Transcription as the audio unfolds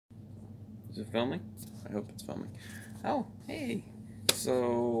Is it filming? I hope it's filming. Oh, hey.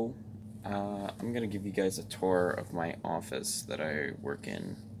 So, I'm gonna give you guys a tour of my office that I work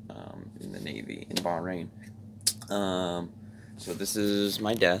in the Navy in Bahrain. So this is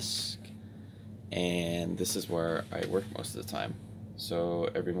my desk, and this is where I work most of the time. So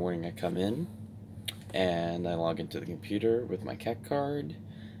every morning I come in, and I log into the computer with my CAC card,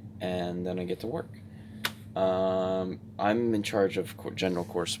 and then I get to work. I'm in charge of general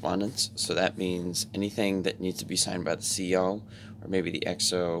correspondence, so that means anything that needs to be signed by the CO, or maybe the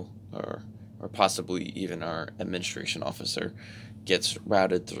XO, or possibly even our administration officer gets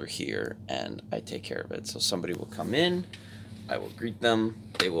routed through here, and I take care of it. So somebody will come in, I will greet them,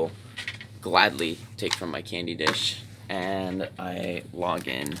 they will gladly take from my candy dish, and I log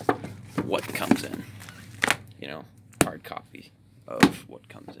in what comes in. Hard copy of what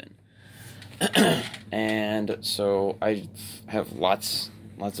comes in. And so I have lots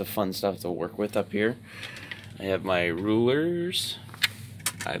of fun stuff to work with up here. I have my rulers,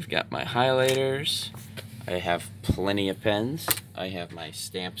 I've got my highlighters, I have plenty of pens, I have my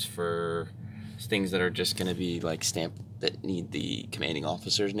stamps for things that are just going to be like stamp that need the commanding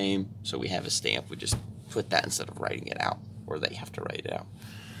officer's name. So we have a stamp, we just put that instead of writing it out, or they have to write it out.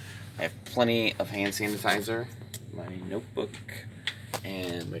 I have plenty of hand sanitizer, my notebook,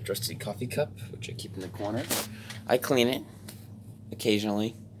 and my trusty coffee cup, which I keep in the corner. I clean it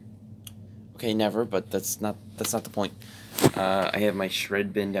occasionally. Okay, never, but that's not the point. I have my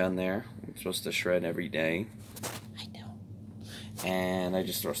shred bin down there. I'm supposed to shred every day. I know. And I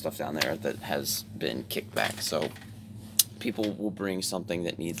just throw stuff down there that has been kicked back. So people will bring something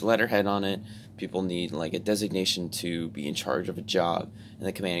that needs letterhead on it. People need like a designation to be in charge of a job, and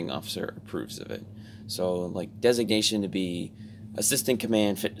the commanding officer approves of it. So like designation to be assistant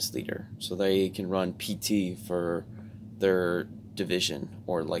command fitness leader, so they can run PT for their division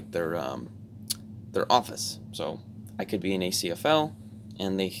or like their office. So I could be an ACFL,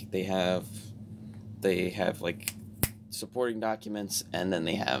 and they have like supporting documents, and then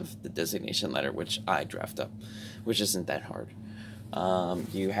they have the designation letter, which I draft up, which isn't that hard.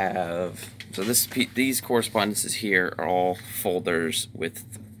 You have, so these correspondences here are all folders with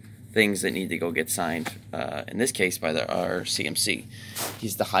things that need to go get signed, in this case by our CMC.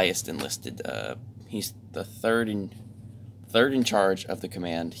 He's the highest enlisted, he's the third in charge of the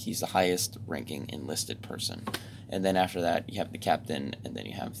command. He's the highest ranking enlisted person. And then after that you have the captain, and then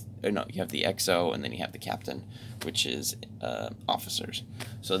you have the XO, and then you have the captain, which is officers.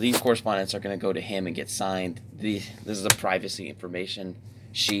 So these correspondence are going to go to him and get signed. This is a privacy information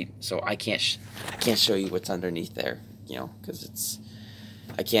sheet, so I can't show you what's underneath there, because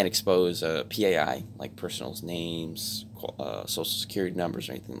I can't expose PAI, like personal names, social security numbers,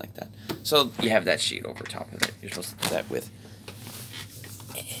 or anything like that. So you have that sheet over top of it. You're supposed to do that with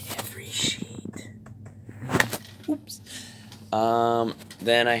every sheet. Oops.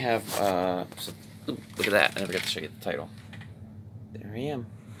 Then I have, look at that. I never got to show you the title. There I am.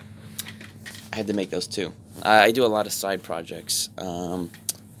 I had to make those too. I do a lot of side projects.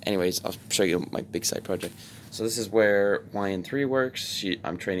 Anyways, I'll show you my big side project. So this is where YN3 works.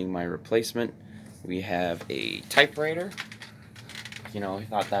 I'm training my replacement. We have a typewriter. I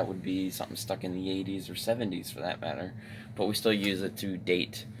thought that would be something stuck in the 80s or 70s for that matter. But we still use it to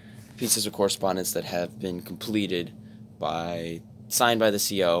date pieces of correspondence that have been completed signed by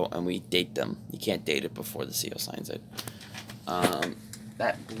the CO, and we date them. You can't date it before the CO signs it.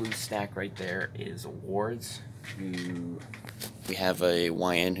 That blue stack right there is awards. We have a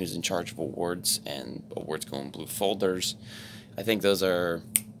YN who's in charge of awards, and awards go in blue folders. I think those are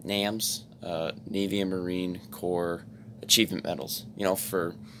NAMs, Navy and Marine Corps achievement medals.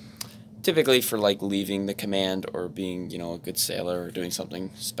 Typically for like leaving the command or being, a good sailor or doing something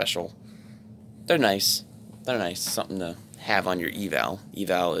special. They're nice. Something to have on your eval.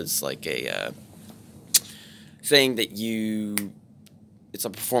 Eval is like a thing that it's a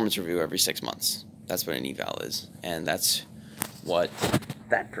performance review every 6 months. That's what an eval is, and that's what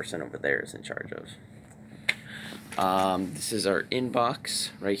that person over there is in charge of. This is our inbox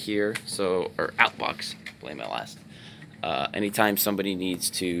right here, or outbox, blame my last. Anytime somebody needs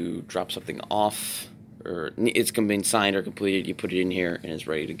to drop something off, or it's been signed or completed, you put it in here and it's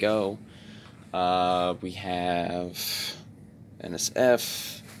ready to go. We have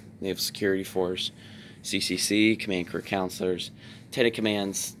NSF, Naval Security Force, CCC, Command Career Counselors, Lieutenant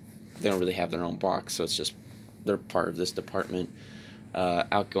Commands. They don't really have their own box, so it's just they're part of this department.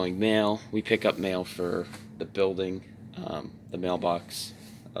 Outgoing mail. We pick up mail for the building, the mailbox.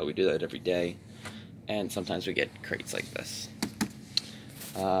 We do that every day, and sometimes we get crates like this.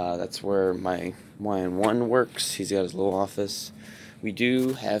 That's where my YN1 works. He's got his little office. we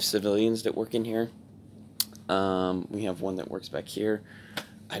do have civilians that work in here. We have one that works back here.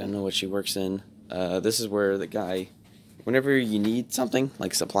 I don't know what she works in. This is where the guy, whenever you need something,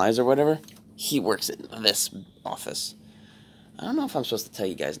 like supplies or whatever, he works in this office. I don't know if I'm supposed to tell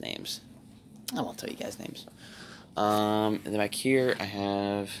you guys names. I won't tell you guys names. And then back here, I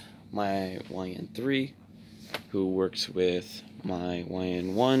have my YN3, who works with my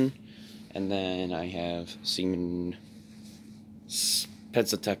YN1. And then I have Seaman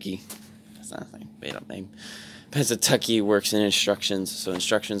Pennsatucky. That's not a thing, made up name. Pennsatucky works in instructions. So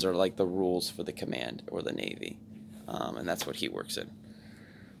instructions are like the rules for the command or the Navy. And that's what he works in.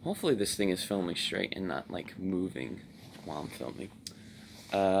 Hopefully this thing is filming straight and not like moving while I'm filming.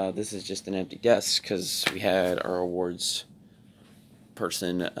 This is just an empty desk because we had our awards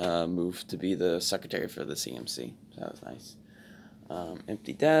person move to be the secretary for the CMC. So that was nice.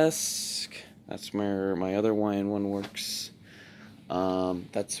 Empty desk. That's where my other YN1 works.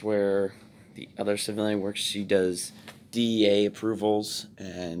 That's where the other civilian works. She does DEA approvals,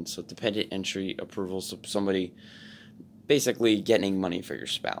 and so dependent entry approvals of somebody basically getting money for your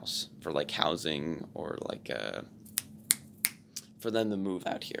spouse for like housing or like for them to move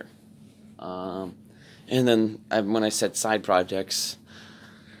out here. And then when I said side projects,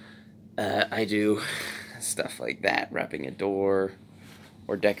 I do stuff like that, wrapping a door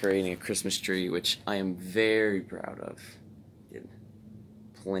or decorating a Christmas tree, which I am very proud of. Did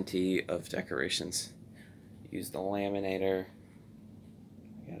plenty of decorations. Used the laminator.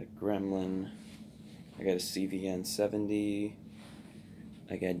 I got a Gremlin. I got a CVN 70.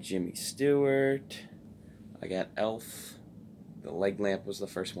 I got Jimmy Stewart. I got Elf. The leg lamp was the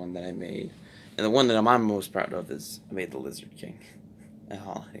first one that I made. And the one that I'm most proud of is I made the Lizard King. A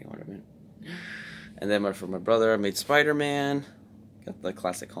holiday ornament. And then for my brother, I made Spider-Man. Got the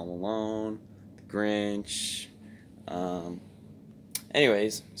classic Home Alone. The Grinch.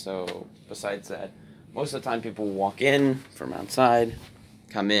 Anyways, so besides that, most of the time people walk in from outside,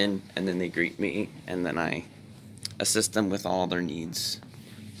 come in, and then they greet me, and then I assist them with all their needs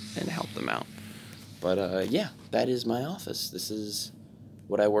and help them out. But yeah, that is my office. This is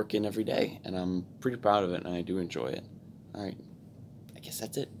what I work in every day, and I'm pretty proud of it, and I do enjoy it. All right, I guess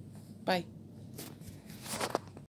that's it. Bye.